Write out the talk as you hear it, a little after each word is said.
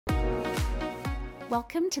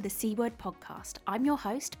Welcome to the C Word podcast. I'm your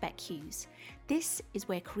host, Beck Hughes. This is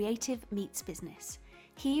where creative meets business.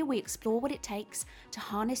 Here we explore what it takes to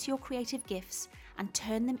harness your creative gifts and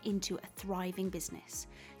turn them into a thriving business.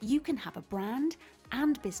 You can have a brand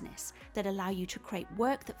and business that allow you to create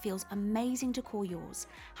work that feels amazing to call yours,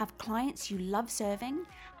 have clients you love serving,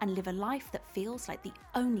 and live a life that feels like the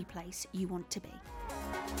only place you want to be.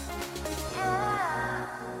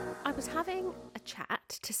 I was having a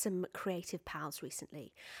chat to some creative pals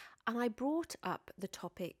recently, and I brought up the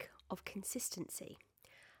topic of consistency.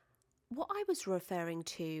 What I was referring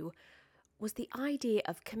to was the idea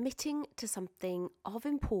of committing to something of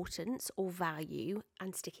importance or value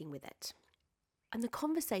and sticking with it. And the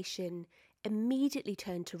conversation immediately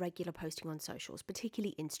turned to regular posting on socials,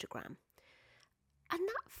 particularly Instagram. And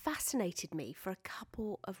that fascinated me for a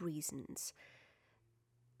couple of reasons.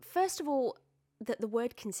 First of all, that the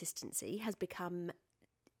word consistency has become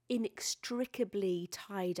inextricably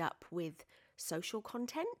tied up with social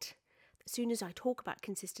content. As soon as I talk about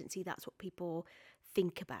consistency, that's what people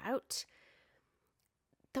think about.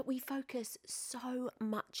 That we focus so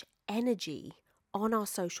much energy on our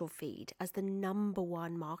social feed as the number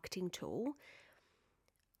one marketing tool.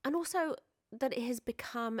 And also that it has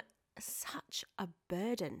become such a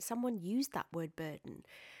burden. Someone used that word burden.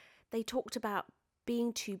 They talked about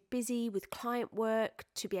being too busy with client work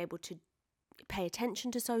to be able to pay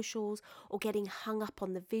attention to socials, or getting hung up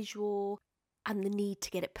on the visual and the need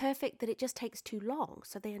to get it perfect, that it just takes too long,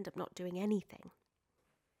 so they end up not doing anything.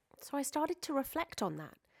 So I started to reflect on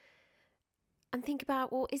that and think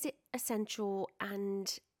about, well, is it essential,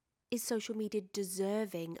 and is social media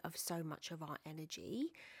deserving of so much of our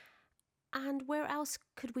energy? And where else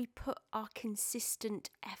could we put our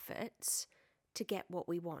consistent efforts to get what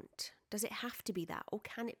we want? Does it have to be that, or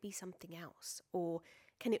can it be something else? Or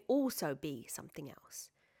can it also be something else?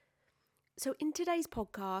 So in today's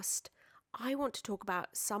podcast, I want to talk about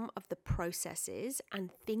some of the processes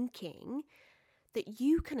and thinking that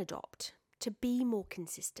you can adopt to be more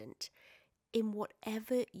consistent in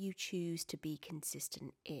whatever you choose to be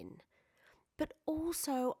consistent in. But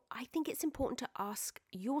also, I think it's important to ask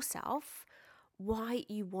yourself why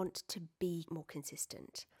you want to be more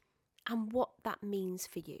consistent and what that means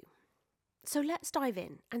for you. So let's dive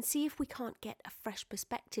in and see if we can't get a fresh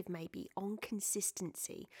perspective maybe on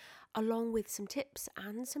consistency, along with some tips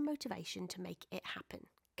and some motivation to make it happen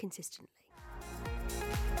consistently.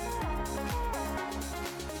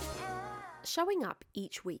 Showing up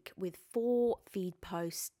each week with 4 feed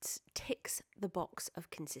posts ticks the box of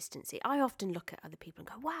consistency. I often look at other people and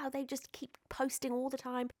go, wow, they just keep posting all the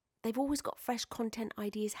time. They've always got fresh content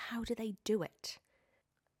ideas. How do they do it?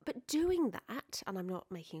 But doing that, and I'm not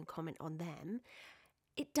making a comment on them,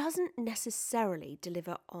 it doesn't necessarily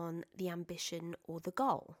deliver on the ambition or the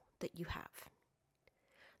goal that you have.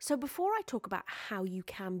 So before I talk about how you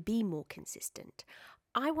can be more consistent,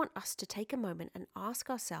 I want us to take a moment and ask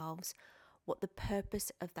ourselves what the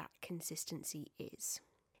purpose of that consistency is.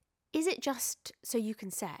 Is it just so you can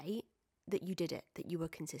say that you did it, that you were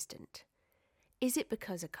consistent? Is it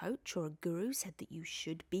because a coach or a guru said that you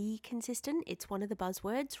should be consistent? It's one of the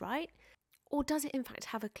buzzwords, right? Or does it in fact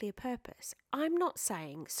have a clear purpose? I'm not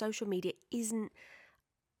saying social media isn't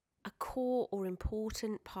a core or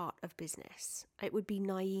important part of business. It would be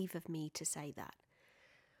naive of me to say that.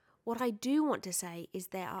 What I do want to say is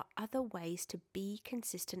there are other ways to be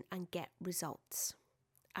consistent and get results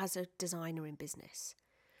as a designer in business.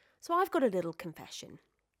 So I've got a little confession.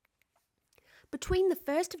 Between the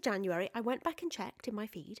 1st of January, I went back and checked in my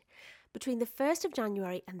feed, between the 1st of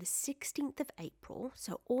January and the 16th of April,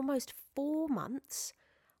 so almost 4 months,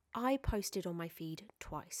 I posted on my feed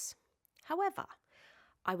twice. However,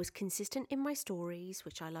 I was consistent in my stories,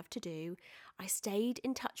 which I love to do. I stayed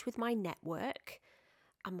in touch with my network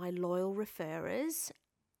and my loyal referrers,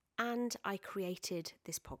 and I created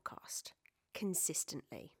this podcast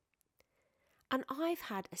consistently. And I've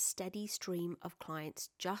had a steady stream of clients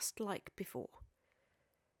just like before.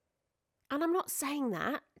 And I'm not saying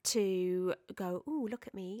that to go, ooh, look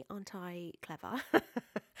at me, aren't I clever?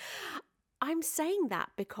 I'm saying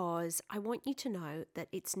that because I want you to know that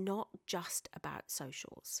it's not just about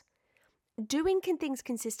socials. Doing things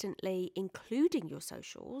consistently, including your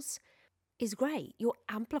socials, is great. You're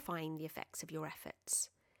amplifying the effects of your efforts.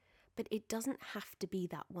 But it doesn't have to be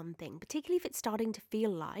that one thing, particularly if it's starting to feel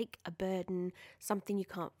like a burden, something you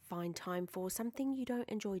can't find time for, something you don't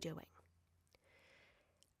enjoy doing.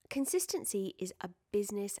 Consistency is a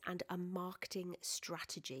business and a marketing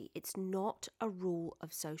strategy. It's not a rule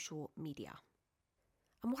of social media.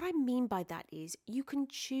 And what I mean by that is you can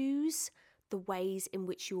choose the ways in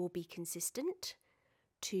which you will be consistent,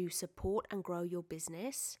 to support and grow your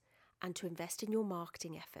business and to invest in your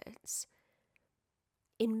marketing efforts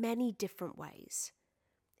in many different ways.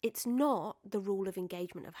 It's not the rule of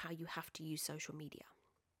engagement of how you have to use social media.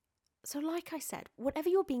 So like I said, whatever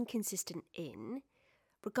you're being consistent in,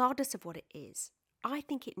 regardless of what it is, I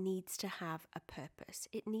think it needs to have a purpose.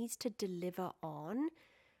 It needs to deliver on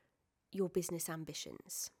your business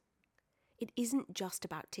ambitions. It isn't just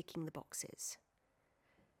about ticking the boxes.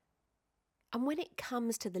 And when it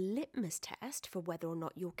comes to the litmus test for whether or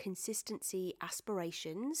not your consistency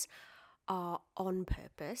aspirations are on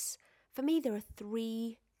purpose, for me there are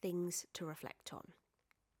 3 things to reflect on.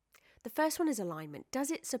 The first one is alignment.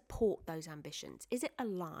 Does it support those ambitions? Is it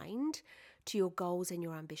aligned to your goals and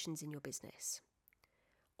your ambitions in your business?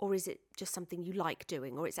 Or is it just something you like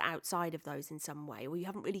doing, or it's outside of those in some way, or you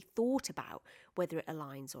haven't really thought about whether it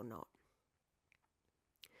aligns or not?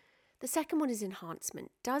 The second one is enhancement.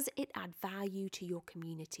 Does it add value to your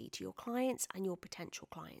community, to your clients and your potential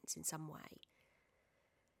clients in some way?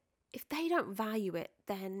 If they don't value it,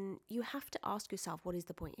 then you have to ask yourself, what is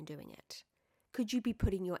the point in doing it? Could you be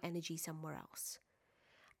putting your energy somewhere else?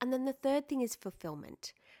 And then the third thing is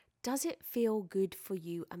fulfillment. Does it feel good for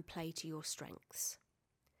you and play to your strengths?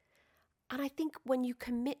 And I think when you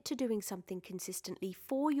commit to doing something consistently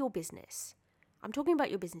for your business, I'm talking about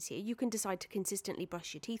your business here. You can decide to consistently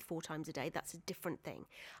brush your teeth 4 times a day. That's a different thing.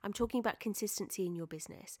 I'm talking about consistency in your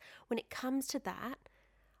business. When it comes to that,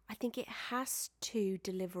 I think it has to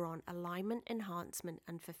deliver on alignment, enhancement,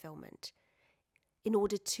 and fulfillment in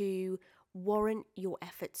order to warrant your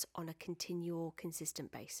efforts on a continual,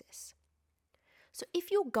 consistent basis. So if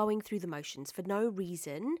you're going through the motions for no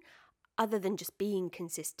reason other than just being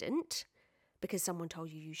consistent, because someone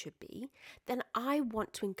told you should be, then I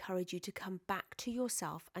want to encourage you to come back to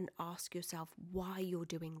yourself and ask yourself why you're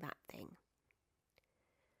doing that thing.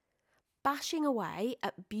 Bashing away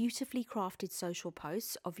at beautifully crafted social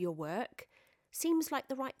posts of your work seems like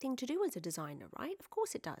the right thing to do as a designer, right? Of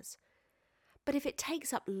course it does. But if it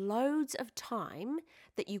takes up loads of time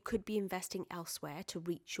that you could be investing elsewhere to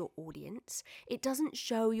reach your audience, it doesn't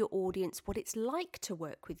show your audience what it's like to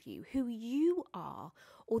work with you, who you are,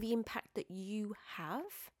 or the impact that you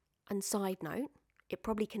have. And side note, it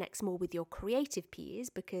probably connects more with your creative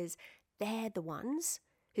peers because they're the ones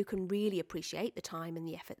who can really appreciate the time and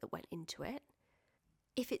the effort that went into it.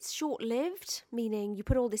 If it's short-lived, meaning you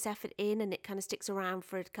put all this effort in and it kind of sticks around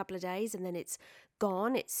for a couple of days and then it's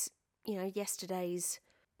gone, it's yesterday's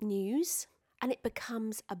news, and it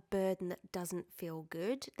becomes a burden that doesn't feel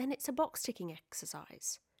good, then it's a box ticking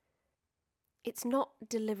exercise. It's not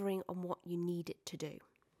delivering on what you need it to do.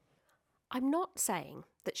 I'm not saying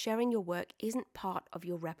that sharing your work isn't part of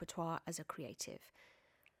your repertoire as a creative,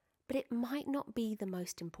 but it might not be the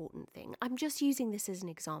most important thing. I'm just using this as an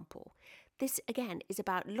example. This, again, is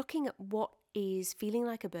about looking at what is feeling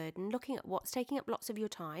like a burden, looking at what's taking up lots of your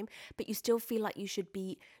time, but you still feel like you should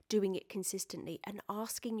be doing it consistently, and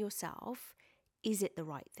asking yourself, is it the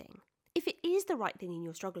right thing? If it is the right thing and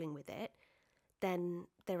you're struggling with it, then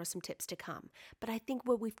there are some tips to come. But I think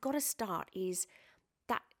where we've got to start is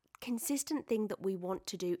that consistent thing that we want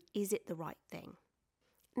to do, is it the right thing?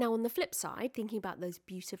 Now, on the flip side, thinking about those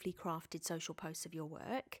beautifully crafted social posts of your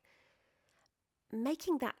work,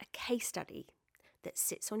 making that a case study that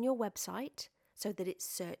sits on your website so that it's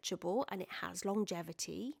searchable and it has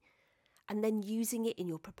longevity, and then using it in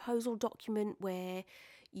your proposal document where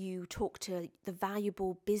you talk to the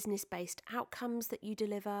valuable business-based outcomes that you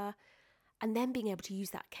deliver, and then being able to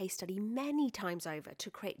use that case study many times over to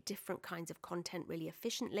create different kinds of content really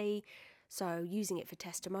efficiently. So using it for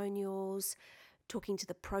testimonials, talking to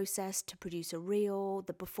the process to produce a reel,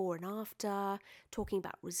 the before and after, talking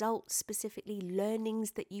about results specifically,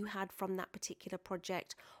 learnings that you had from that particular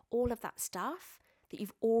project, all of that stuff that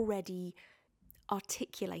you've already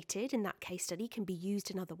articulated in that case study can be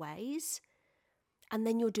used in other ways. And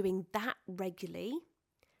then you're doing that regularly.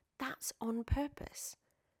 That's on purpose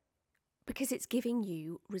because it's giving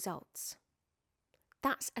you results.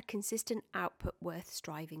 That's a consistent output worth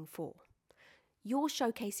striving for. You're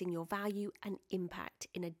showcasing your value and impact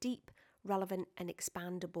in a deep, relevant, and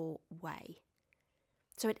expandable way.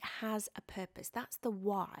 So it has a purpose. That's the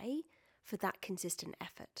why for that consistent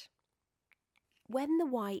effort. When the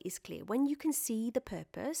why is clear, when you can see the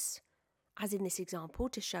purpose, as in this example,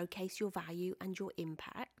 to showcase your value and your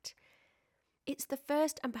impact, it's the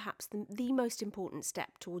first and perhaps the most important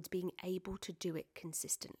step towards being able to do it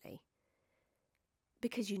consistently.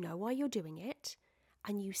 Because you know why you're doing it,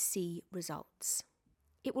 and you see results.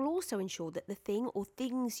 It will also ensure that the thing or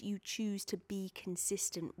things you choose to be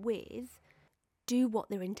consistent with do what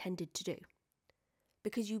they're intended to do.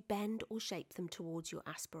 because you bend or shape them towards your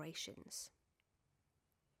aspirations.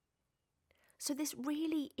 So this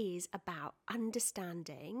really is about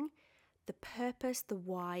understanding the purpose, the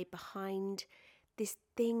why behind this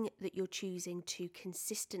thing that you're choosing to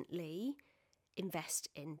consistently invest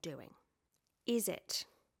in doing. Is it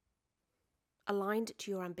aligned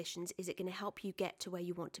to your ambitions? Is it going to help you get to where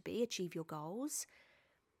you want to be, achieve your goals?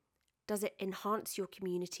 Does it enhance your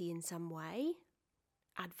community in some way,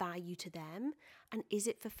 add value to them? And is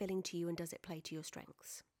it fulfilling to you, and does it play to your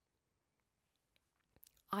strengths?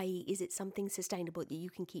 I.e., is it something sustainable that you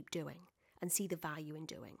can keep doing and see the value in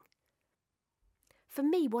doing? For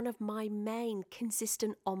me, one of my main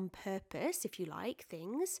consistent on purpose, if you like,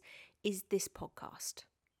 things is this podcast.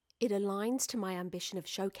 It aligns to my ambition of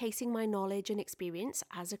showcasing my knowledge and experience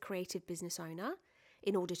as a creative business owner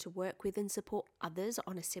in order to work with and support others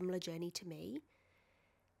on a similar journey to me.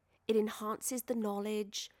 It enhances the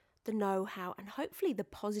knowledge, the know-how, and hopefully the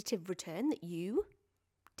positive return that you,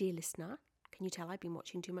 dear listener, can you tell I've been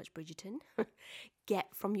watching too much Bridgerton, get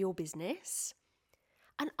from your business.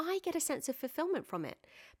 And I get a sense of fulfillment from it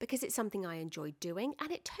because it's something I enjoy doing,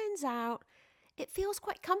 and it turns out it feels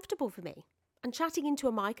quite comfortable for me. And chatting into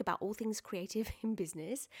a mic about all things creative in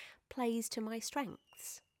business plays to my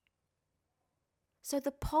strengths. So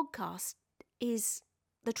the podcast is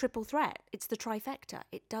the triple threat. It's the trifecta.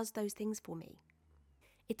 It does those things for me.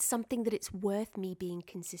 It's something that it's worth me being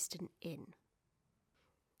consistent in.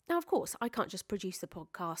 Now, of course, I can't just produce the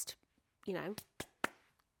podcast,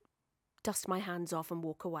 dust my hands off and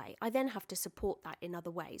walk away. I then have to support that in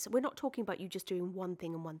other ways. We're not talking about you just doing one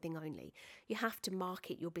thing and one thing only. You have to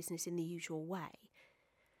market your business in the usual way.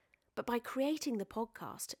 But by creating the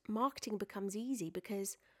podcast, marketing becomes easy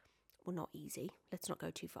because, well, not easy, let's not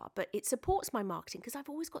go too far, but it supports my marketing because I've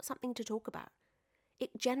always got something to talk about.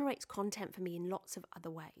 It generates content for me in lots of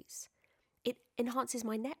other ways. It enhances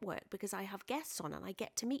my network because I have guests on and I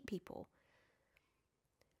get to meet people.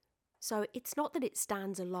 So it's not that it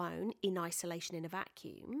stands alone in isolation in a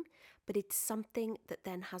vacuum, but it's something that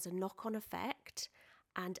then has a knock-on effect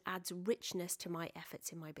and adds richness to my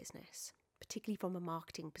efforts in my business, particularly from a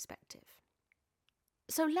marketing perspective.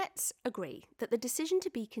 So let's agree that the decision to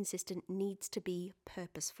be consistent needs to be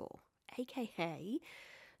purposeful, aka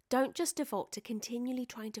don't just default to continually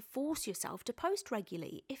trying to force yourself to post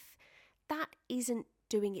regularly if that isn't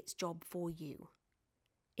doing its job for you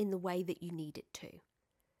in the way that you need it to.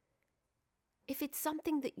 If it's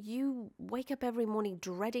something that you wake up every morning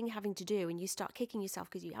dreading having to do and you start kicking yourself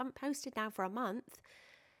because you haven't posted now for a month,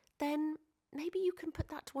 then maybe you can put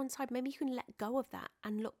that to one side. Maybe you can let go of that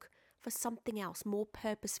and look for something else more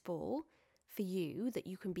purposeful for you that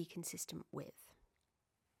you can be consistent with.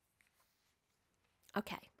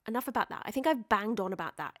 Okay, enough about that. I think I've banged on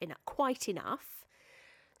about that quite enough.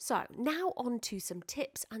 So now on to some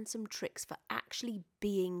tips and some tricks for actually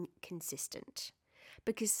being consistent.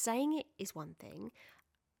 Because saying it is one thing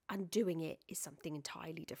and doing it is something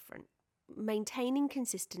entirely different. Maintaining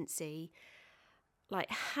consistency, like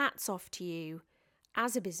hats off to you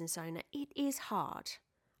as a business owner, it is hard.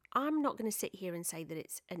 I'm not going to sit here and say that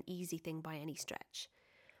it's an easy thing by any stretch.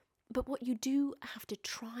 But what you do have to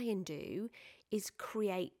try and do is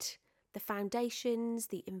create the foundations,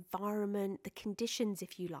 the environment, the conditions,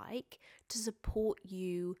 if you like, to support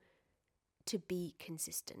you to be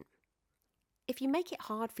consistent. If you make it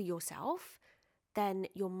hard for yourself, then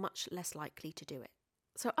you're much less likely to do it.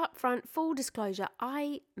 So up front, full disclosure,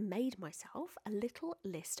 I made myself a little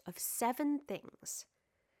list of 7 things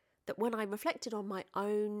that when I reflected on my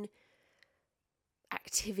own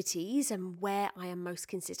activities and where I am most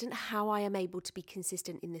consistent, how I am able to be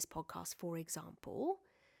consistent in this podcast, for example,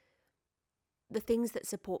 the things that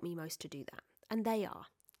support me most to do that. And they are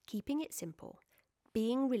keeping it simple,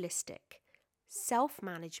 being realistic,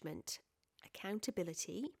 self-management,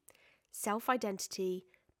 accountability, self-identity,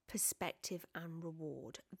 perspective, and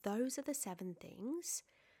reward. Those are the 7 things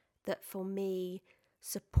that for me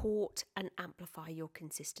support and amplify your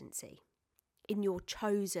consistency in your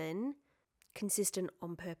chosen consistent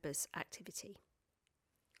on purpose activity.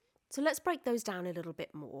 So let's break those down a little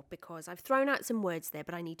bit more because I've thrown out some words there,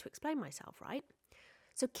 but I need to explain myself, right?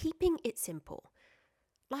 So keeping it simple.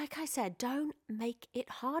 Like I said, don't make it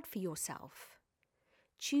hard for yourself.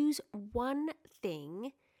 Choose one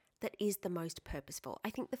thing that is the most purposeful. I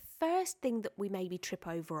think the first thing that we maybe trip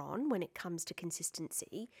over on when it comes to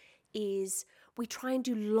consistency is we try and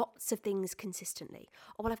do lots of things consistently.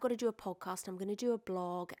 Oh, well, I've got to do a podcast, I'm going to do a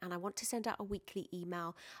blog, and I want to send out a weekly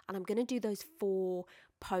email, and I'm going to do those 4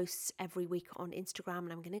 posts every week on Instagram,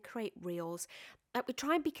 and I'm going to create reels. We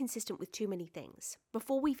try and be consistent with too many things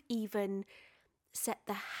before we've even set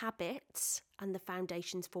the habits and the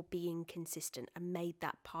foundations for being consistent and made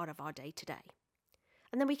that part of our day to day.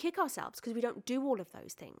 And then we kick ourselves because we don't do all of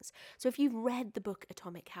those things. So if you've read the book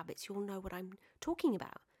Atomic Habits, you'll know what I'm talking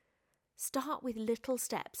about. Start with little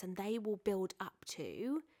steps and they will build up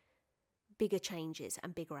to bigger changes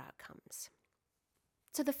and bigger outcomes.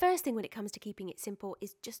 So the first thing when it comes to keeping it simple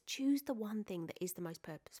is just choose the one thing that is the most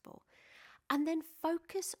purposeful. And then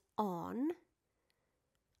focus on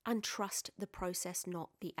and trust the process, not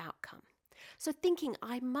the outcome. So thinking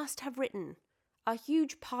I must have written a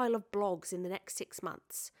huge pile of blogs in the next 6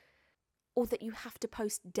 months, or that you have to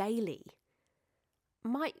post daily,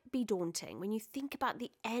 might be daunting. When you think about the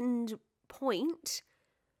end point,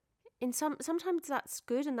 sometimes that's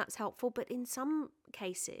good and that's helpful, but in some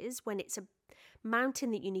cases, when it's a mountain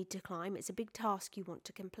that you need to climb, it's a big task you want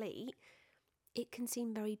to complete, it can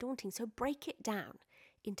seem very daunting. So break it down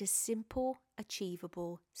into simple,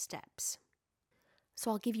 achievable steps. So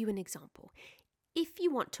I'll give you an example. If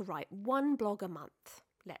you want to write 1 blog a month,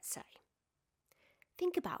 let's say,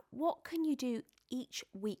 think about what can you do each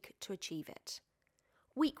week to achieve it.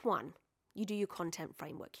 Week 1, you do your content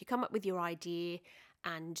framework. You come up with your idea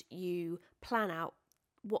and you plan out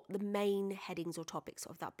what the main headings or topics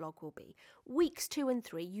of that blog will be. Weeks 2 and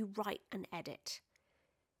 3, you write and edit.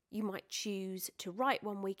 You might choose to write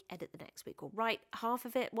 1 week, edit the next week, or write half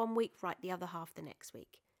of it 1 week, write the other half the next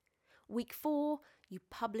week. Week 4, you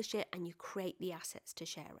publish it and you create the assets to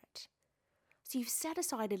share it. So you've set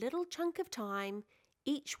aside a little chunk of time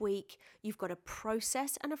each week. You've got a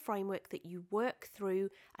process and a framework that you work through,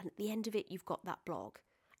 and at the end of it, you've got that blog.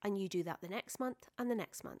 And you do that the next month and the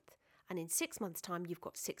next month. And in 6 months' time, you've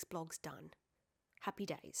got 6 blogs done. Happy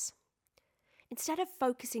days. Instead of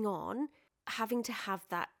focusing on having to have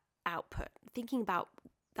that output, thinking about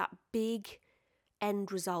that big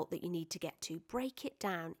end result that you need to get to, break it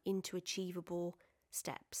down into achievable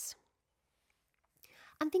steps.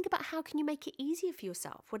 And think about how can you make it easier for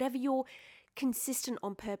yourself. Whatever your consistent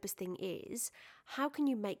on purpose thing is, how can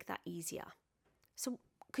you make that easier? So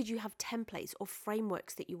could you have templates or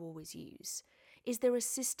frameworks that you always use? Is there a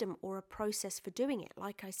system or a process for doing it?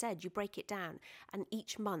 Like I said, you break it down and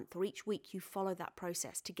each month or each week you follow that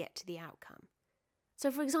process to get to the outcome. So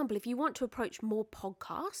for example, if you want to approach more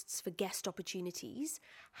podcasts for guest opportunities,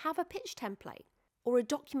 have a pitch template or a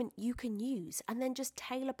document you can use and then just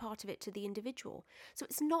tailor part of it to the individual. So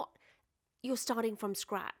it's not you're starting from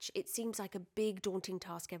scratch. It seems like a big daunting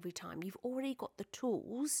task every time. You've already got the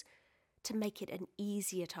tools to make it an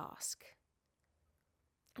easier task.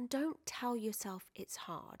 And don't tell yourself it's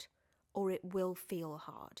hard or it will feel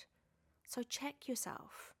hard. So check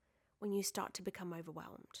yourself when you start to become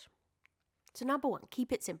overwhelmed. So number 1,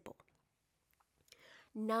 keep it simple.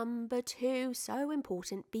 Number 2, so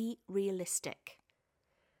important, be realistic.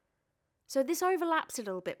 So this overlaps a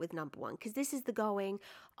little bit with number 1 because this is the going,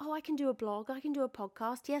 I can do a blog, I can do a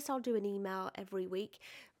podcast, yes, I'll do an email every week.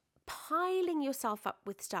 Piling yourself up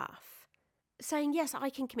with stuff. Saying, yes, I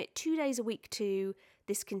can commit 2 days a week to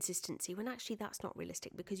this consistency when actually that's not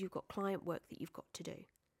realistic because you've got client work that you've got to do.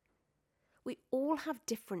 We all have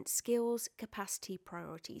different skills, capacity,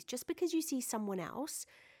 priorities. Just because you see someone else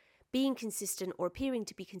being consistent or appearing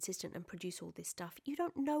to be consistent and produce all this stuff, you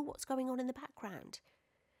don't know what's going on in the background.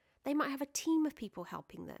 They might have a team of people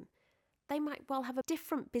helping them. They might well have a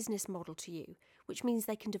different business model to you, which means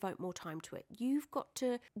they can devote more time to it. You've got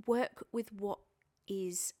to work with what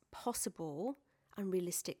is possible and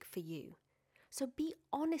realistic for you. So be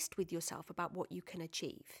honest with yourself about what you can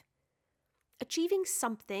achieve. Achieving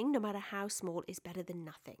something, no matter how small, is better than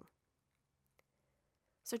nothing.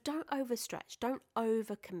 So don't overstretch, don't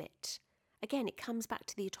overcommit. Again, it comes back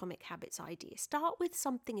to the Atomic Habits idea. Start with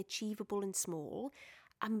something achievable and small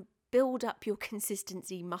and build up your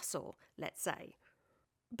consistency muscle, let's say.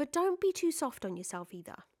 But don't be too soft on yourself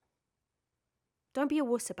either. Don't be a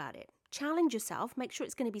wuss about it. Challenge yourself, make sure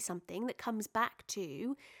it's going to be something that comes back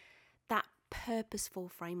to that purposeful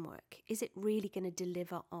framework. Is it really going to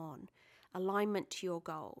deliver on alignment to your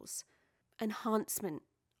goals, enhancement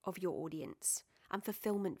of your audience, and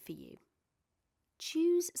fulfillment for you?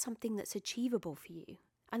 Choose something that's achievable for you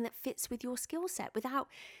and that fits with your skill set without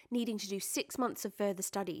needing to do 6 months of further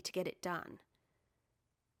study to get it done.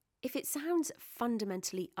 If it sounds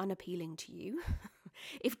fundamentally unappealing to you,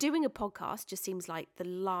 if doing a podcast just seems like the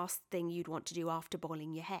last thing you'd want to do after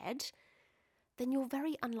boiling your head, then you're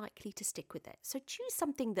very unlikely to stick with it. So choose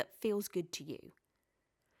something that feels good to you.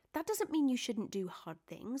 That doesn't mean you shouldn't do hard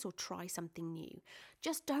things or try something new.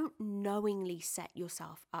 Just don't knowingly set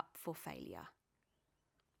yourself up for failure.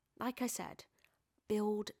 Like I said,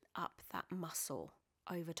 build up that muscle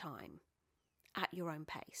over time at your own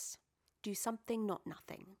pace. Do something, not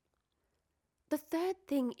nothing. The third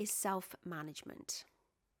thing is self-management.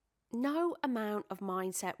 No amount of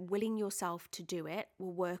mindset willing yourself to do it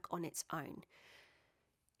will work on its own.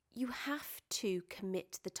 You have to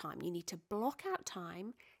commit the time. You need to block out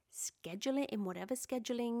time, schedule it in whatever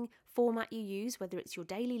scheduling format you use, whether it's your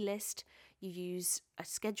daily list, you use a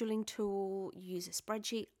scheduling tool, you use a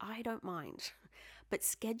spreadsheet, I don't mind. But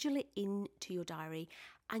schedule it into your diary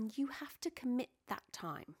and you have to commit that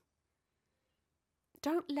time.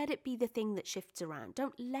 Don't let it be the thing that shifts around.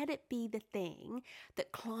 Don't let it be the thing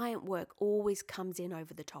that client work always comes in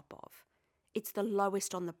over the top of. It's the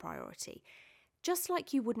lowest on the priority. Just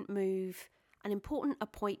like you wouldn't move an important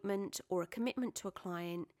appointment or a commitment to a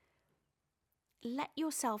client, let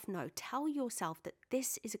yourself know, tell yourself that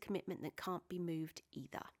this is a commitment that can't be moved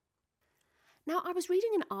either. Now, I was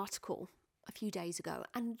reading an article a few days ago,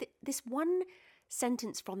 and this one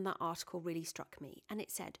sentence from that article really struck me, and it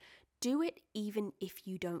said, "Do it even if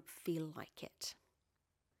you don't feel like it."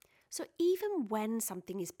 So even when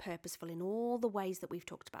something is purposeful in all the ways that we've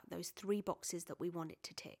talked about, those 3 boxes that we want it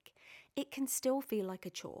to tick, it can still feel like a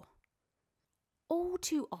chore. All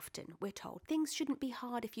too often, we're told things shouldn't be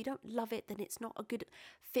hard. If you don't love it, then it's not a good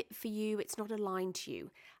fit for you. It's not aligned to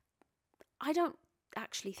you. I don't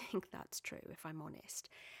actually think that's true, if I'm honest.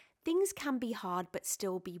 Things can be hard, but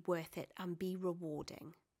still be worth it and be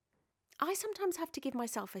rewarding. I sometimes have to give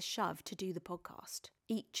myself a shove to do the podcast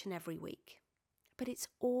each and every week, but it's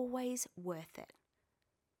always worth it.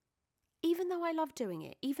 Even though I love doing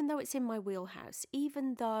it, even though it's in my wheelhouse,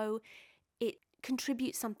 even though it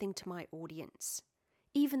contributes something to my audience,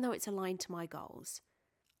 even though it's aligned to my goals,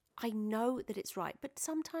 I know that it's right, but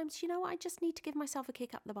sometimes, I just need to give myself a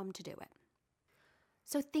kick up the bum to do it.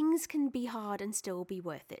 So things can be hard and still be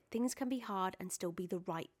worth it. Things can be hard and still be the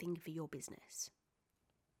right thing for your business.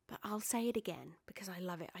 But I'll say it again because I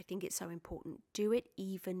love it. I think it's so important. Do it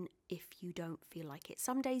even if you don't feel like it.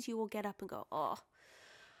 Some days you will get up and go,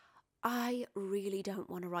 I really don't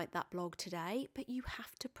want to write that blog today, but you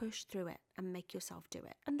have to push through it and make yourself do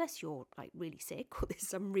it. Unless you're really sick or there's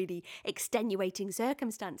some really extenuating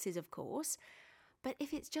circumstances, of course. But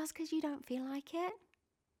if it's just because you don't feel like it,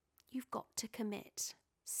 you've got to commit.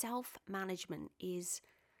 Self-management is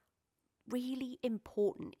really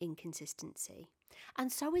important in consistency.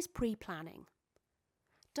 And so is pre-planning.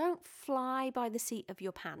 Don't fly by the seat of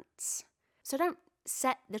your pants. So don't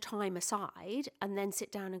set the time aside and then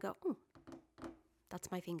sit down and go,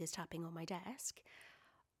 that's my fingers tapping on my desk.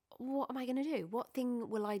 What am I going to do? What thing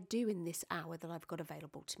will I do in this hour that I've got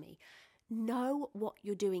available to me? Know what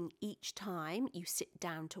you're doing each time you sit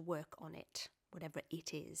down to work on it, whatever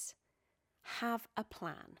it is. Have a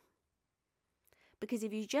plan. Because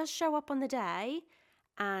if you just show up on the day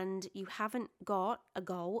and you haven't got a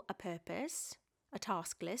goal, a purpose, a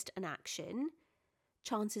task list, an action,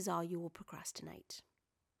 chances are you will procrastinate.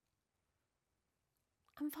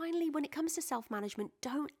 And finally, when it comes to self-management,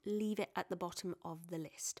 don't leave it at the bottom of the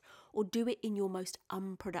list or do it in your most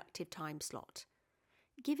unproductive time slot.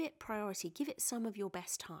 Give it priority. Give it some of your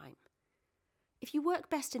best time. If you work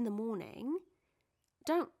best in the morning,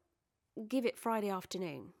 don't give it Friday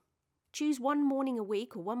afternoon. Choose one morning a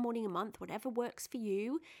week or one morning a month, whatever works for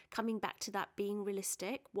you. Coming back to that being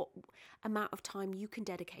realistic, what amount of time you can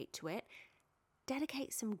dedicate to it.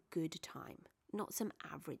 Dedicate some good time, not some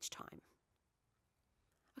average time.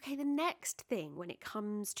 Okay, the next thing when it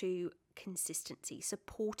comes to consistency,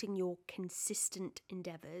 supporting your consistent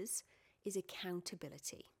endeavours, is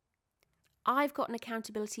accountability. I've got an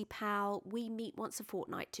accountability pal. We meet once a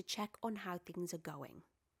fortnight to check on how things are going.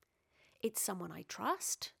 It's someone I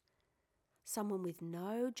trust, someone with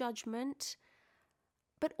no judgment,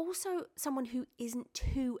 but also someone who isn't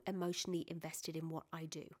too emotionally invested in what I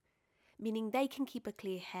do, meaning they can keep a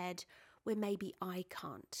clear head where maybe I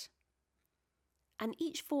can't. And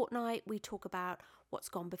each fortnight we talk about what's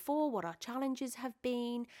gone before, what our challenges have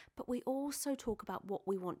been, but we also talk about what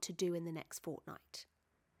we want to do in the next fortnight.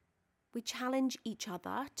 We challenge each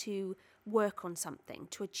other to work on something,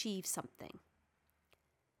 to achieve something.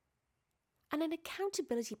 And an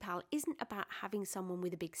accountability pal isn't about having someone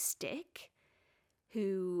with a big stick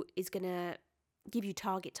who is going to give you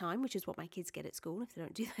target time, which is what my kids get at school if they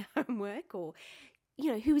don't do their homework, or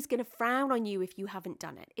who is going to frown on you if you haven't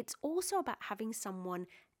done it. It's also about having someone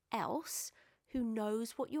else who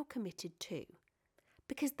knows what you're committed to,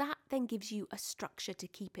 because that then gives you a structure to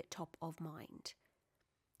keep it top of mind.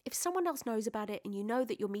 If someone else knows about it and you know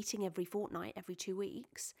that you're meeting every fortnight, every 2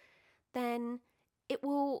 weeks, then it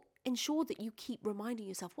will ensure that you keep reminding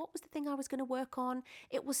yourself, what was the thing I was going to work on?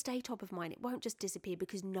 It will stay top of mind. It won't just disappear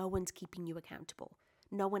because no one's keeping you accountable.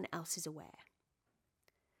 No one else is aware.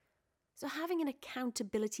 So having an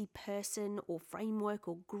accountability person or framework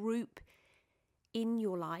or group in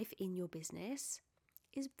your life, in your business,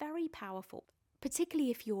 is very powerful,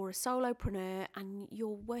 particularly if you're a solopreneur and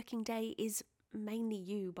your working day is mainly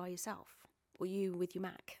you by yourself or you with your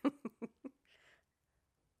Mac.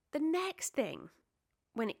 The next thing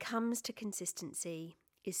when it comes to consistency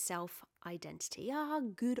is self-identity, our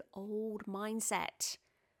good old mindset.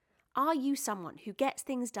 Are you someone who gets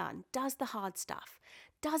things done, does the hard stuff,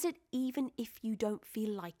 does it even if you don't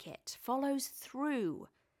feel like it, follows through,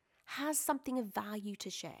 has something of value to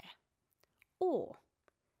share? Or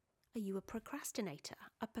are you a procrastinator,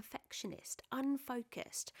 a perfectionist,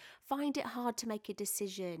 unfocused, find it hard to make a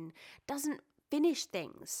decision, doesn't finish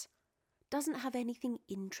things, doesn't have anything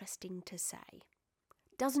interesting to say,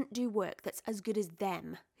 doesn't do work that's as good as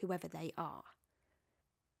them, whoever they are?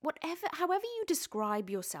 However you describe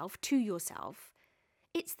yourself to yourself,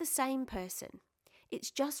 it's the same person. It's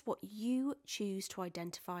just what you choose to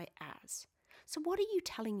identify as. So what are you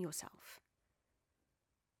telling yourself?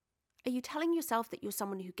 Are you telling yourself that you're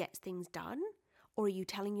someone who gets things done? Or are you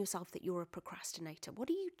telling yourself that you're a procrastinator? What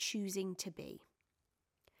are you choosing to be?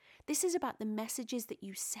 This is about the messages that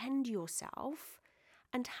you send yourself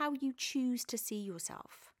and how you choose to see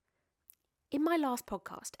yourself. In my last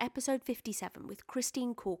podcast, episode 57 with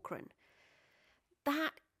Christine Corcoran,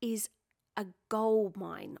 that is a gold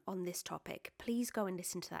mine on this topic. Please go and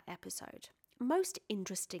listen to that episode. Most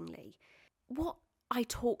interestingly, what I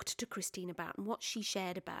talked to Christine about and what she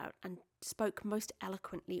shared about and spoke most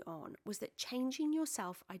eloquently on was that changing your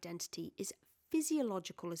self-identity is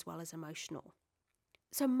physiological as well as emotional.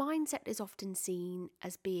 So mindset is often seen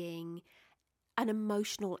as being an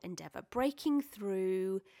emotional endeavor, breaking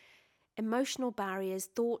through emotional barriers,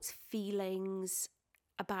 thoughts, feelings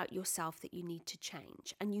about yourself that you need to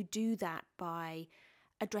change. And you do that by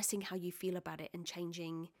addressing how you feel about it and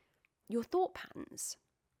changing your thought patterns.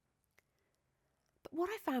 But what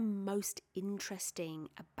I found most interesting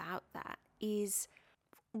about that is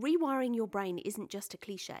rewiring your brain isn't just a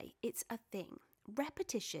cliche, it's a thing.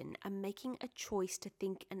 Repetition and making a choice to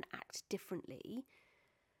think and act differently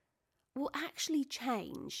will actually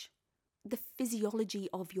change the physiology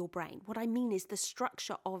of your brain. What I mean is the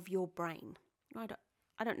structure of your brain. I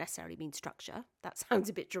don't necessarily mean structure. That sounds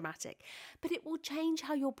a bit dramatic. But it will change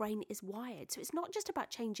how your brain is wired. So it's not just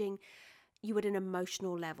about changing you at an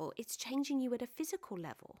emotional level. It's changing you at a physical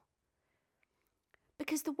level.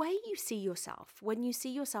 Because the way you see yourself, when you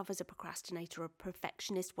see yourself as a procrastinator, a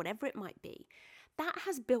perfectionist, whatever it might be, that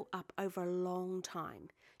has built up over a long time.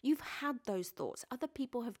 You've had those thoughts. Other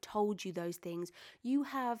people have told you those things. You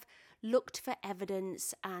have looked for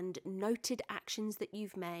evidence and noted actions that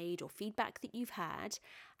you've made or feedback that you've had.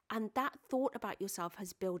 And that thought about yourself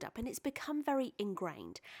has built up and it's become very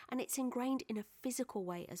ingrained. And it's ingrained in a physical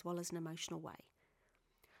way as well as an emotional way.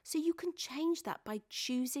 So you can change that by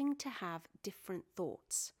choosing to have different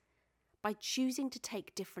thoughts, by choosing to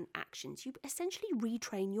take different actions. You essentially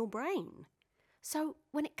retrain your brain. So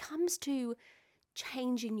when it comes to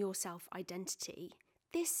changing your self-identity,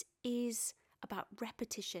 this is about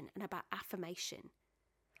repetition and about affirmation.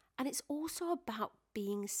 And it's also about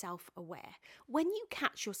being self-aware. When you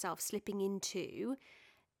catch yourself slipping into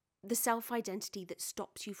the self-identity that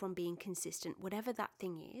stops you from being consistent, whatever that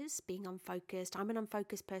thing is, being unfocused, I'm an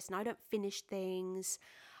unfocused person, I don't finish things,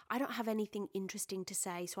 I don't have anything interesting to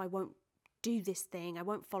say, so I won't do this thing, I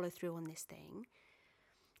won't follow through on this thing.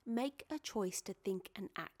 Make a choice to think and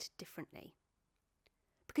act differently.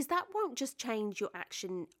 Because that won't just change your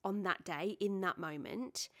action on that day, in that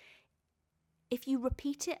moment. If you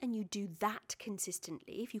repeat it and you do that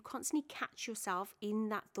consistently, if you constantly catch yourself in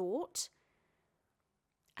that thought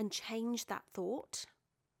and change that thought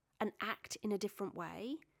and act in a different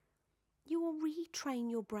way, you will retrain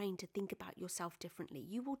your brain to think about yourself differently.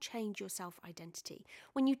 You will change your self-identity.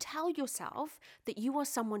 When you tell yourself that you are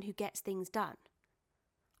someone who gets things done,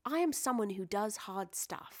 I am someone who does hard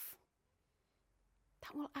stuff,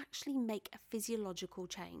 that will actually make a physiological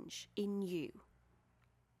change in you.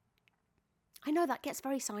 I know that gets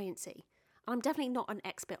very sciencey. I'm definitely not an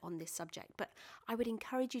expert on this subject, but I would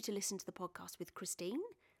encourage you to listen to the podcast with Christine.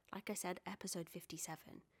 Like I said, episode 57.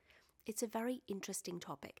 It's a very interesting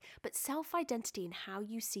topic. But self-identity and how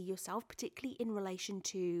you see yourself, particularly in relation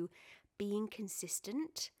to being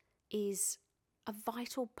consistent, is a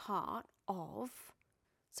vital part of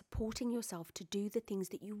supporting yourself to do the things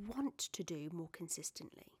that you want to do more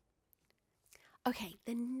consistently. Okay,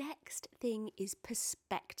 the next thing is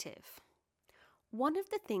perspective. One of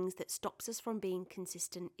the things that stops us from being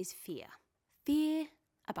consistent is fear. Fear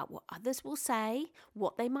about what others will say,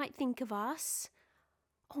 what they might think of us.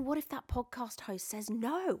 Oh, what if that podcast host says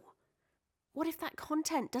no? What if that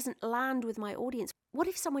content doesn't land with my audience? What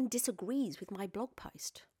if someone disagrees with my blog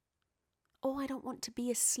post? Oh, I don't want to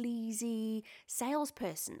be a sleazy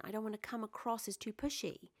salesperson. I don't want to come across as too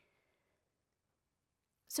pushy.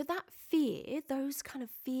 So that fear, those kind of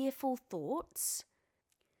fearful thoughts,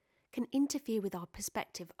 can interfere with our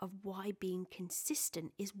perspective of why being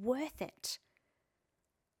consistent is worth it.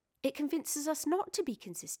 It convinces us not to be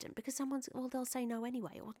consistent because they'll say no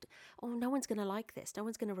anyway, or no one's going to like this, no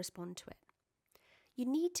one's going to respond to it. You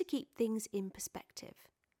need to keep things in perspective.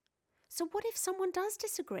 So what if someone does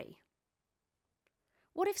disagree?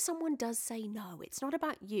 What if someone does say no, it's not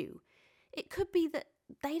about you? It could be that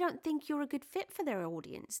they don't think you're a good fit for their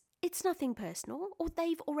audience. It's nothing personal, or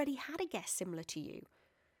they've already had a guest similar to you.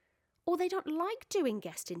 Or they don't like doing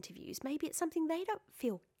guest interviews. Maybe it's something they don't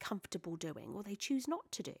feel comfortable doing, or they choose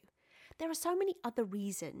not to do. There are so many other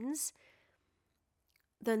reasons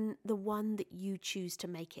than the one that you choose to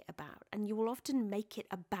make it about. And you will often make it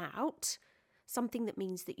about something that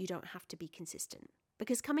means that you don't have to be consistent.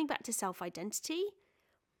 Because coming back to self-identity,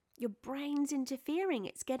 your brain's interfering,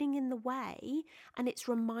 it's getting in the way, and it's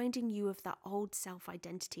reminding you of that old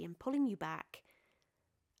self-identity and pulling you back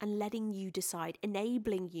and letting you decide,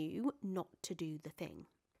 enabling you not to do the thing.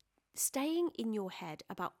 Staying in your head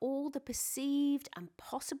about all the perceived and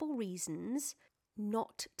possible reasons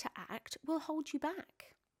not to act will hold you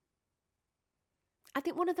back. I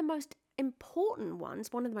think one of the most important ones,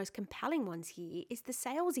 one of the most compelling ones here is the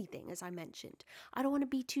salesy thing, as I mentioned. I don't want to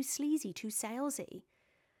be too sleazy, too salesy.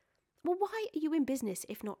 Well, why are you in business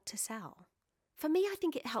if not to sell? For me, I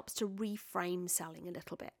think it helps to reframe selling a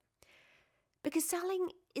little bit. Because selling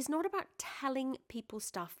is not about telling people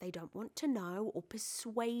stuff they don't want to know or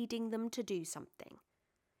persuading them to do something.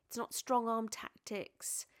 It's not strong arm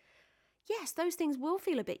tactics. Yes, those things will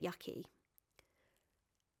feel a bit yucky.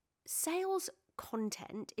 Sales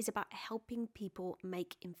content is about helping people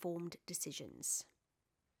make informed decisions.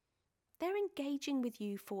 They're engaging with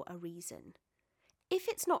you for a reason. If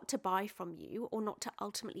it's not to buy from you or not to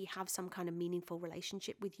ultimately have some kind of meaningful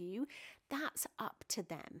relationship with you, that's up to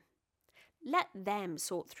them. Let them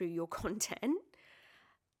sort through your content.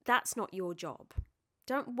 That's not your job.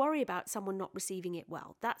 Don't worry about someone not receiving it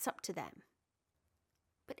well. That's up to them.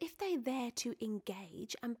 But if they're there to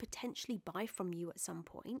engage and potentially buy from you at some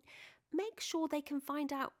point, make sure they can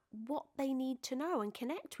find out what they need to know and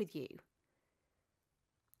connect with you.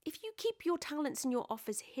 If you keep your talents and your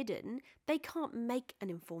offers hidden, they can't make an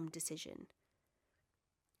informed decision.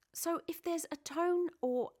 So if there's a tone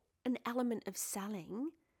or an element of selling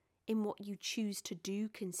in what you choose to do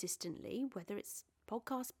consistently, whether it's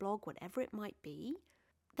podcast, blog, whatever it might be,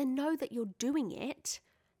 then know that you're doing it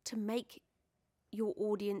to make your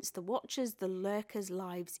audience, the watchers, the lurkers'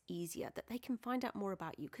 lives easier, that they can find out more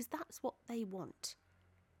about you because that's what they want.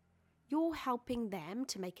 You're helping them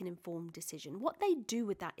to make an informed decision. What they do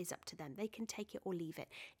with that is up to them. They can take it or leave it.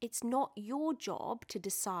 It's not your job to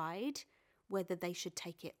decide whether they should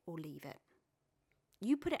take it or leave it.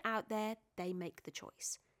 You put it out there, they make the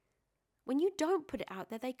choice. When you don't put it out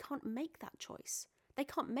there, they can't make that choice. They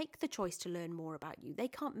can't make the choice to learn more about you. They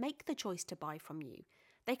can't make the choice to buy from you.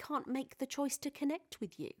 They can't make the choice to connect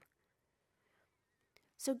with you.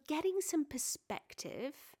 So getting some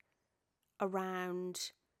perspective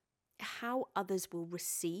around how others will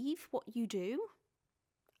receive what you do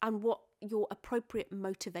and what your appropriate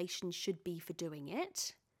motivation should be for doing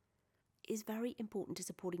it is very important to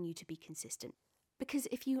supporting you to be consistent. Because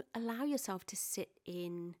if you allow yourself to sit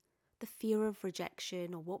in the fear of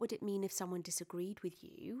rejection or what would it mean if someone disagreed with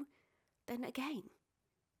you, then again,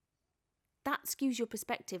 that skews your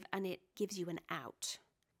perspective and it gives you an out.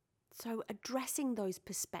 So addressing those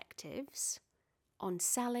perspectives on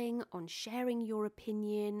selling, on sharing your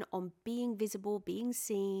opinion, on being visible, being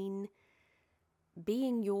seen,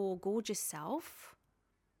 being your gorgeous self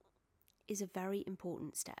is a very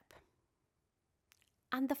important step.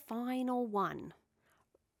 And the final one,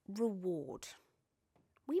 reward.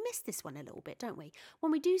 We miss this one a little bit, don't we?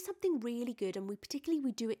 When we do something really good and we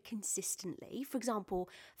do it consistently. For example,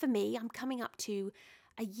 for me, I'm coming up to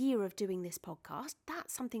a year of doing this podcast.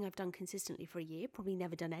 That's something I've done consistently for a year. Probably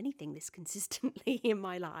never done anything this consistently in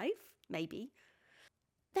my life, maybe.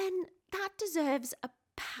 Then that deserves a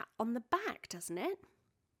pat on the back, doesn't it?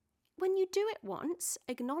 When you do it once,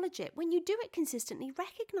 acknowledge it. When you do it consistently,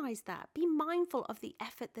 recognize that. Be mindful of the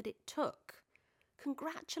effort that it took.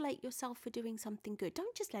 Congratulate yourself for doing something good.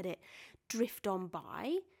 Don't just let it drift on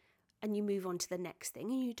by and you move on to the next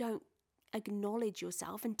thing and you don't acknowledge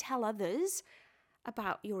yourself and tell others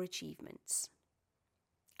about your achievements.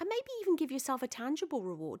 And maybe even give yourself a tangible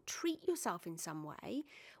reward. Treat yourself in some way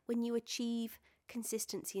when you achieve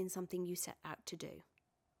consistency in something you set out to do.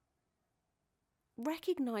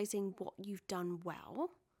 Recognizing what you've done well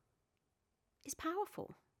is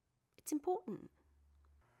powerful. It's important.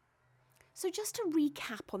 So just to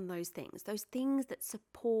recap on those things that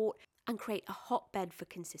support and create a hotbed for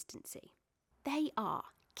consistency, they are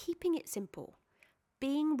keeping it simple,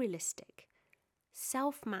 being realistic,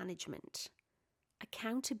 self-management,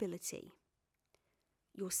 accountability,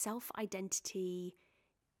 your self-identity,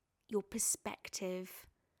 your perspective,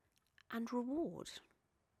 and reward.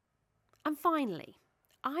 And finally,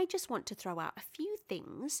 I just want to throw out a few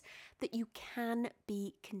things that you can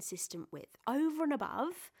be consistent with over and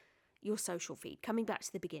above your social feed. Coming back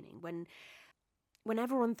to the beginning, when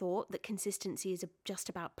everyone thought that consistency is just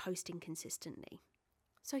about posting consistently.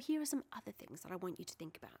 So here are some other things that I want you to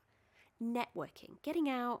think about. Networking, getting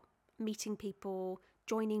out, meeting people,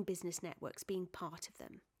 joining business networks, being part of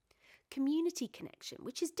them. Community connection,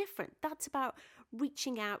 which is different. That's about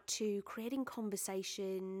reaching out to, creating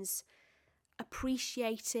conversations,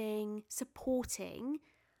 appreciating, supporting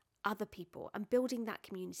other people and building that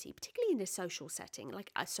community, particularly in a social setting,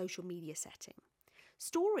 like a social media setting.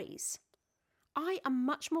 Stories. I am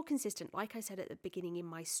much more consistent, like I said at the beginning, in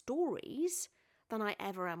my stories than I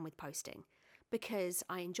ever am with posting, because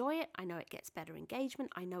I enjoy it. I know it gets better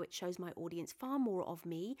engagement. I know it shows my audience far more of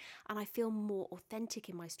me, and I feel more authentic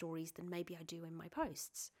in my stories than maybe I do in my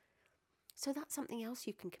posts. So that's something else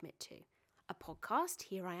you can commit to. A podcast,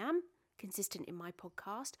 here I am, consistent in my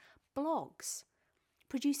podcast. Blogs.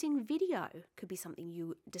 Producing video could be something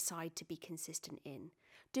you decide to be consistent in.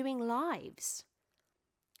 Doing lives.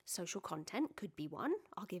 Social content could be one.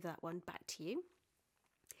 I'll give that one back to you.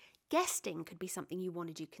 Guesting could be something you want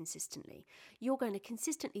to do consistently. You're going to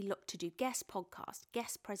consistently look to do guest podcasts,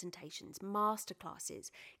 guest presentations, masterclasses,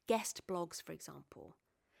 guest blogs, for example.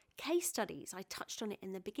 Case studies, I touched on it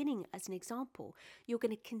in the beginning as an example. You're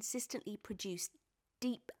going to consistently produce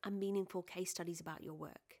deep and meaningful case studies about your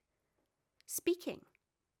work. Speaking,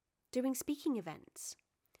 doing speaking events,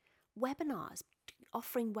 webinars,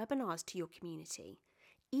 offering webinars to your community.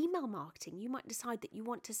 Email marketing, you might decide that you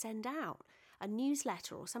want to send out a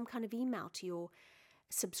newsletter or some kind of email to your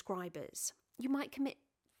subscribers. You might commit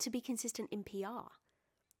to be consistent in PR,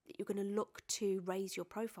 that you're going to look to raise your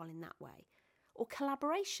profile in that way. Or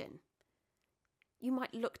collaboration. You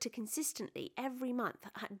might look to consistently every month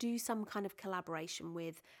do some kind of collaboration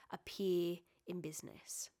with a peer in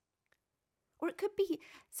business. Or it could be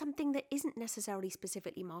something that isn't necessarily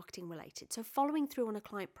specifically marketing related. So following through on a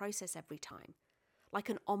client process every time, like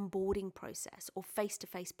an onboarding process or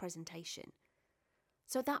face-to-face presentation.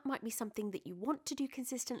 So that might be something that you want to do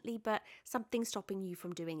consistently, but something's stopping you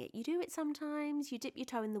from doing it. You do it sometimes, you dip your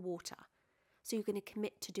toe in the water. So you're going to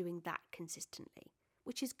commit to doing that consistently,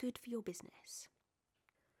 which is good for your business.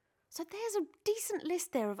 So there's a decent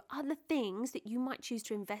list there of other things that you might choose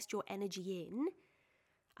to invest your energy in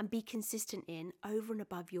and be consistent in over and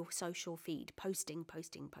above your social feed, posting.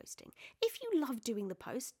 If you love doing the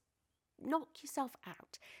post, knock yourself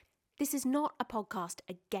out. This is not a podcast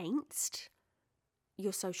against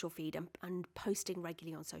your social feed and posting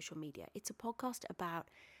regularly on social media. It's a podcast about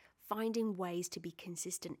finding ways to be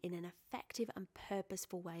consistent in an effective and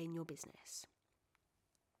purposeful way in your business.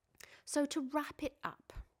 So to wrap it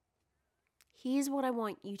up, here's what I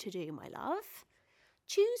want you to do, my love.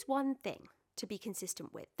 Choose one thing to be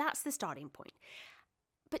consistent with. That's the starting point.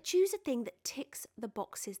 But choose a thing that ticks the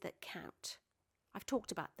boxes that count. I've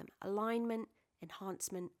talked about them: alignment,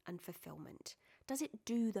 enhancement, and fulfillment. Does it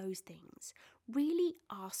do those things? Really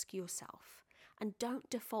ask yourself, and don't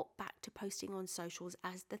default back to posting on socials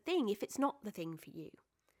as the thing if it's not the thing for you.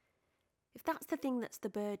 If that's the thing that's the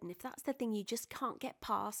burden, if that's the thing you just can't get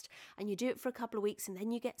past and you do it for a couple of weeks and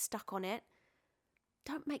then you get stuck on it,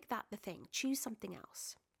 don't make that the thing. Choose something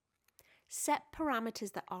else. Set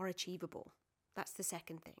parameters that are achievable. That's the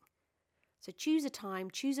second thing. So choose a time,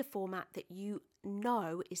 choose a format that you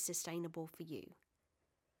know is sustainable for you.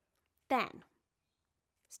 Then,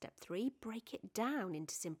 step 3, break it down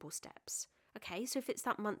into simple steps. Okay, so if it's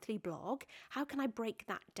that monthly blog, how can I break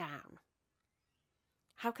that down?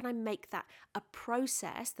 How can I make that a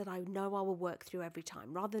process that I know I will work through every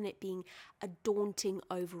time, rather than it being a daunting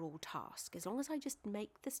overall task? As long as I just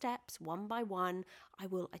make the steps one by one, I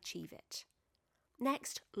will achieve it.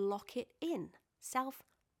 Next, lock it in.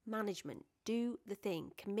 Self-management. Do the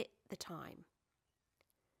thing. Commit the time.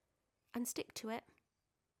 And stick to it.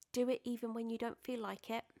 Do it even when you don't feel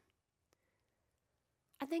like it.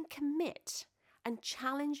 And then commit and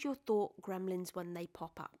challenge your thought gremlins when they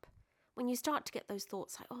pop up. When you start to get those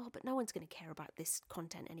thoughts like, oh, but no one's going to care about this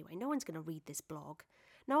content anyway. No one's going to read this blog.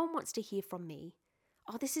 No one wants to hear from me.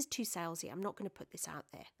 oh, this is too salesy, I'm not going to put this out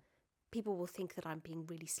there. People will think that I'm being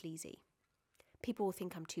really sleazy. People will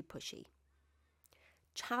think I'm too pushy.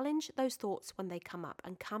 Challenge those thoughts when they come up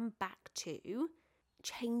and come back to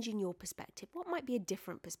changing your perspective. What might be a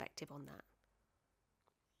different perspective on that?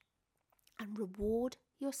 And reward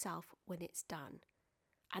yourself when it's done.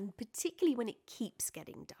 And particularly when it keeps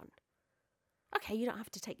getting done. Okay, you don't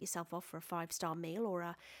have to take yourself off for a 5-star meal or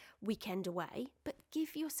a weekend away, but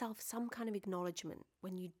give yourself some kind of acknowledgement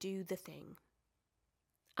when you do the thing.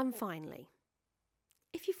 And finally,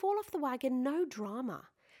 if you fall off the wagon, no drama.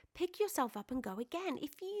 Pick yourself up and go again.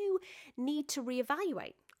 If you need to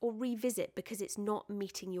reevaluate or revisit because it's not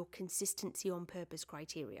meeting your consistency on purpose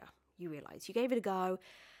criteria, you realise you gave it a go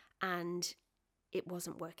and it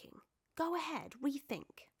wasn't working, go ahead,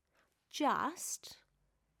 rethink. Just,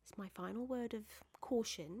 it's my final word of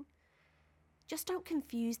caution, just don't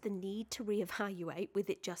confuse the need to reevaluate with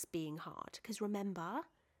it just being hard. Because remember,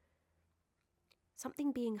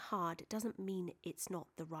 something being hard doesn't mean it's not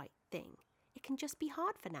the right thing. It can just be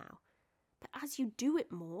hard for now. But as you do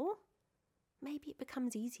it more, maybe it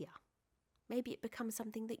becomes easier. Maybe it becomes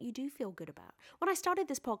something that you do feel good about. When I started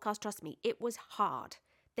this podcast, trust me, it was hard.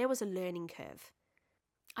 There was a learning curve.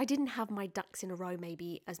 I didn't have my ducks in a row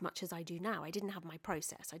maybe as much as I do now. I didn't have my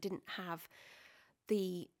process. I didn't have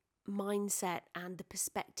the mindset and the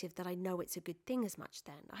perspective that I know it's a good thing as much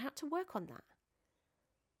then. I had to work on that.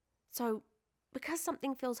 So because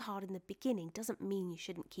something feels hard in the beginning doesn't mean you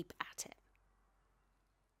shouldn't keep at it.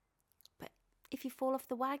 But if you fall off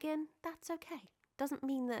the wagon, that's okay. Doesn't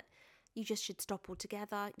mean that you just should stop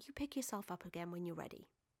altogether. You pick yourself up again when you're ready.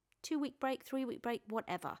 2-week break, 3-week break,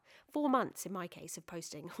 whatever. 4 months in my case of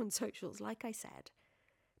posting on socials, like I said,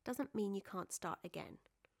 doesn't mean you can't start again.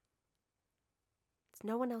 It's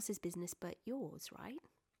no one else's business but yours, right?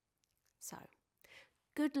 So,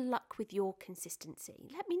 good luck with your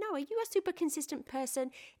consistency. Let me know, are you a super consistent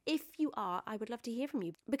person? If you are, I would love to hear from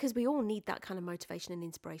you because we all need that kind of motivation and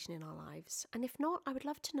inspiration in our lives. And if not, I would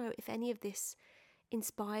love to know if any of this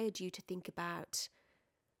inspired you to think about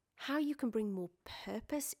how you can bring more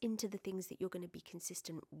purpose into the things that you're going to be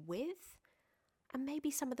consistent with, and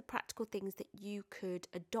maybe some of the practical things that you could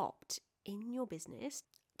adopt in your business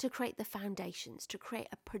to create the foundations, to create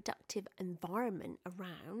a productive environment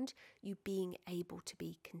around you being able to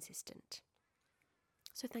be consistent.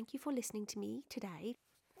 So thank you for listening to me today.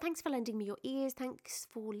 Thanks for lending me your ears. Thanks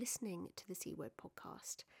for listening to the C Word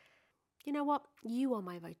podcast. You know what? You are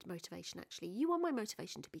my motivation, actually. You are my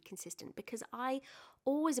motivation to be consistent because I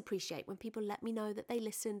always appreciate when people let me know that they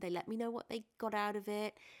listened, they let me know what they got out of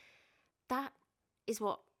it. That is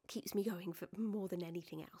what keeps me going for more than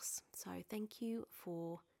anything else. So thank you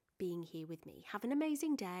for being here with me. Have an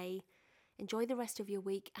amazing day. Enjoy the rest of your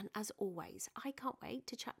week. And as always, I can't wait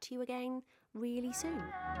to chat to you again really soon.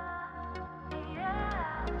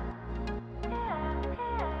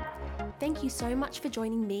 Thank you so much for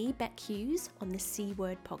joining me, Beck Hughes, on the C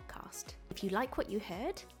Word podcast. If you like what you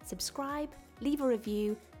heard, subscribe, leave a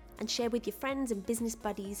review, and share with your friends and business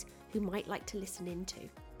buddies who might like to listen in too.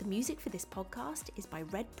 The music for this podcast is by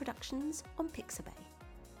Red Productions on Pixabay.